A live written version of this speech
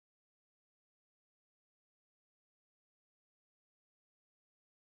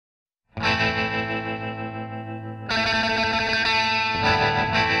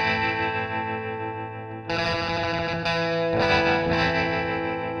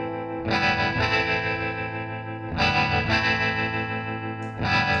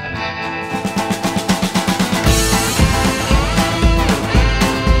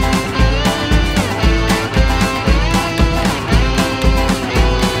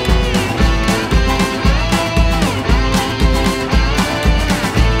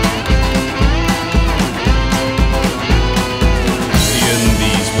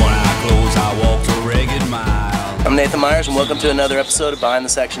Myers, and welcome to another episode of Behind the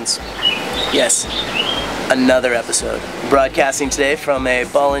Sections. Yes, another episode. Broadcasting today from a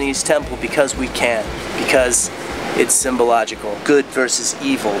Balinese temple because we can. Because it's symbological. Good versus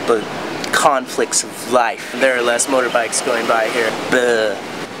evil, the conflicts of life. There are less motorbikes going by here. Buh.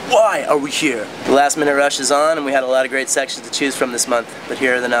 Why are we here? The last minute rush is on, and we had a lot of great sections to choose from this month, but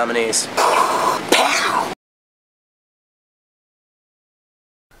here are the nominees.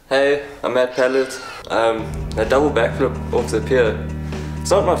 Hey, I'm at Pallett. A double backflip off the pier.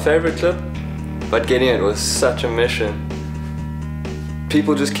 It's not my favorite clip, but getting it was such a mission.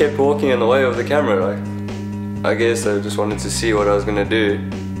 People just kept walking in the way of the camera, like, I guess they just wanted to see what I was gonna do.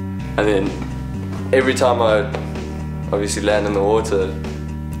 And then every time I'd obviously land in the water,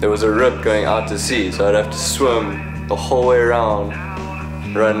 there was a rip going out to sea, so I'd have to swim the whole way around,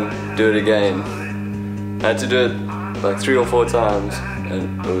 run, do it again. I had to do it like 3 or 4 times,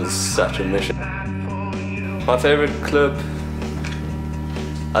 and it was such a mission. My favorite clip,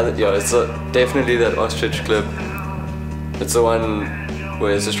 it's definitely that ostrich clip. It's the one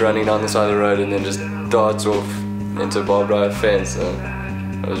where it's just running down the side of the road and then just darts off into a barbed wire fence.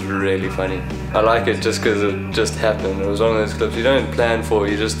 It was really funny. I like it just because it just happened. It was one of those clips you don't plan for.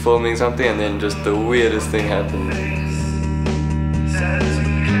 You're just filming something and then just the weirdest thing happens.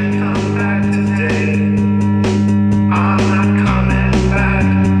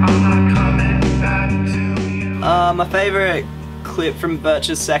 My favourite clip from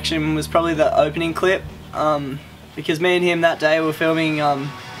Burch's section was probably the opening clip, because me and him that day were filming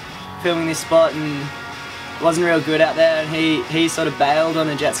this spot, and it wasn't real good out there, and he sort of bailed on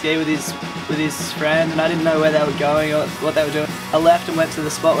a jet ski with his friend, and I didn't know where they were going or what they were doing. I left and went to the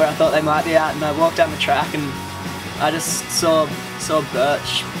spot where I thought they might be at, and I walked down the track and I just saw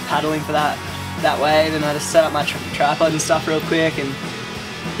Burch paddling for that wave, and I just set up my tripod and stuff real quick, and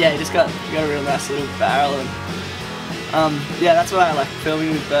yeah, he just got a real nice little barrel. And yeah, that's why I like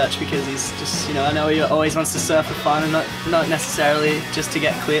filming with Burch, because he's just, you know, I know he always wants to surf for fun and not necessarily just to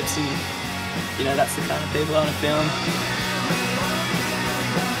get clips, and you know, that's the kind of people I want to film.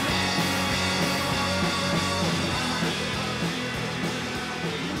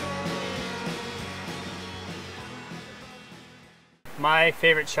 My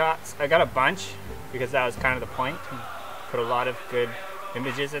favorite shots, I got a bunch because that was kind of the point. Put a lot of good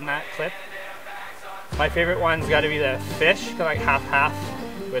images in that clip. My favorite one's got to be the fish, like half-half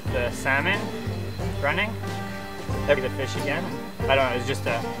with the salmon running. That'd be the fish again. I don't know, it was just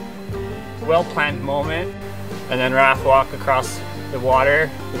a well-planned moment. And then Raph walked across the water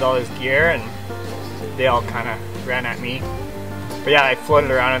with all his gear, and they all kind of ran at me. But yeah, I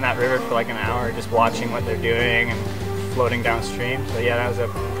floated around in that river for like an hour just watching what they're doing and floating downstream. So yeah, that was a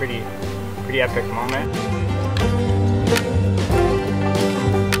pretty epic moment.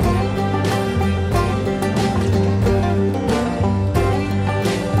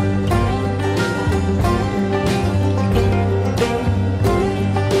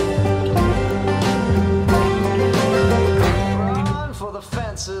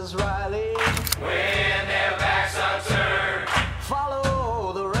 When their backs are turned,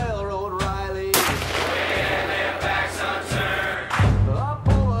 follow the railroad, Riley. When their backs are turned, up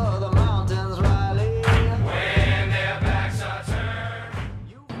over the mountains, Riley. When their backs are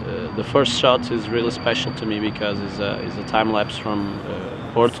turned. The first shot is really special to me because it's a time lapse from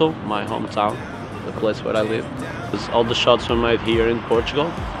Porto, my hometown, the place where I live. All the shots were made here in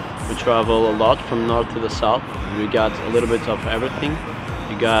Portugal. We travel a lot from north to the south. We got a little bit of everything.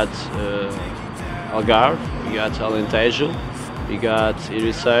 You got Algarve, you got Alentejo, you got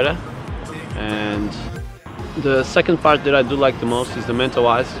Ericeira, and the second part that I do like the most is the mental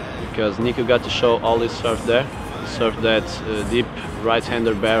ice, because Nico got to show all his surf there. He surfed that deep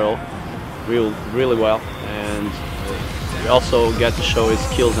right-hander barrel really well, and we also get to show his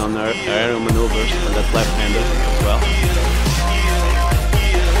skills on our aerial maneuvers for that left-hander as well.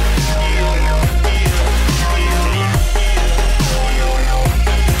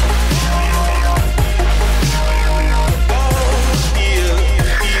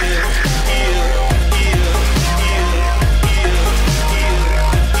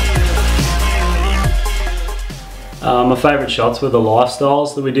 My favourite shots were the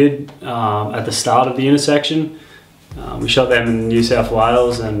lifestyles that we did at the start of the intersection. We shot them in New South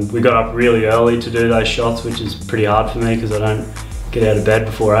Wales, and we got up really early to do those shots, which is pretty hard for me because I don't get out of bed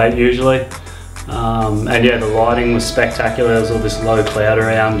before 8 usually. And yeah, the lighting was spectacular. There was all this low cloud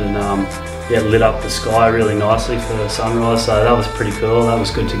around, and yeah, lit up the sky really nicely for the sunrise, so that was pretty cool. That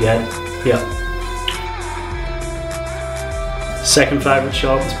was good to get. Yeah. Second favourite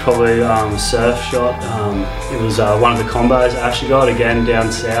shot was probably a surf shot. It was one of the combos Asher got, again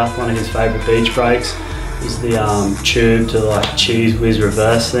down south, one of his favourite beach breaks. is the tube to like cheese whiz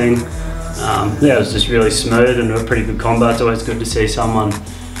reverse thing. Yeah, it was just really smooth and a pretty good combo. It's always good to see someone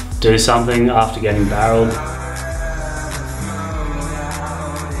do something after getting barreled.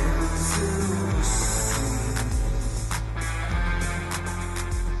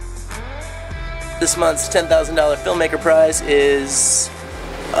 This month's $10,000 filmmaker prize is,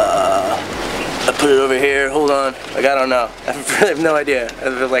 I put it over here, hold on, like I don't know, I have no idea.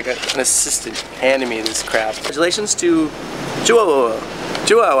 I have like an assistant handing me this crap. Congratulations to Joao,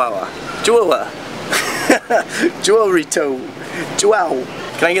 Rito, Joao.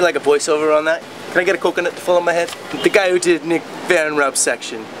 Can I get like a voiceover on that? Can I get a coconut to fall on my head? The guy who did Nick Van Rupp's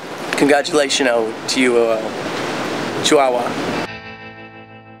section. Congratulations to you, Chihuahua.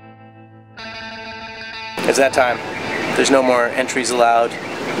 It's that time. There's no more entries allowed.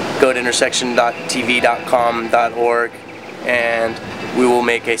 Go to intersection.tv.com.org and we will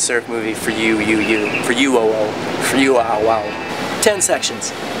make a surf movie for you, for you, for you, wow. 10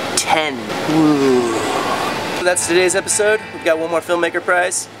 sections. 10. Woo. So that's today's episode. We've got one more filmmaker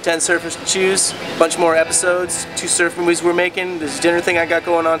prize, 10 surfers to choose, a bunch more episodes, 2 surf movies we're making, this dinner thing I got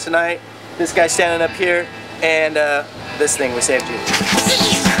going on tonight, this guy standing up here, and this thing we saved you.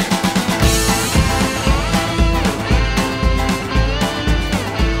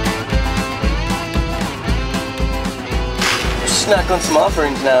 Snack on some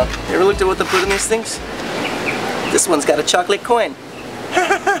offerings now. You ever looked at what they put in these things? This one's got a chocolate coin.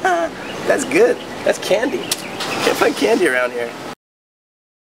 That's good. That's candy. Can't find candy around here.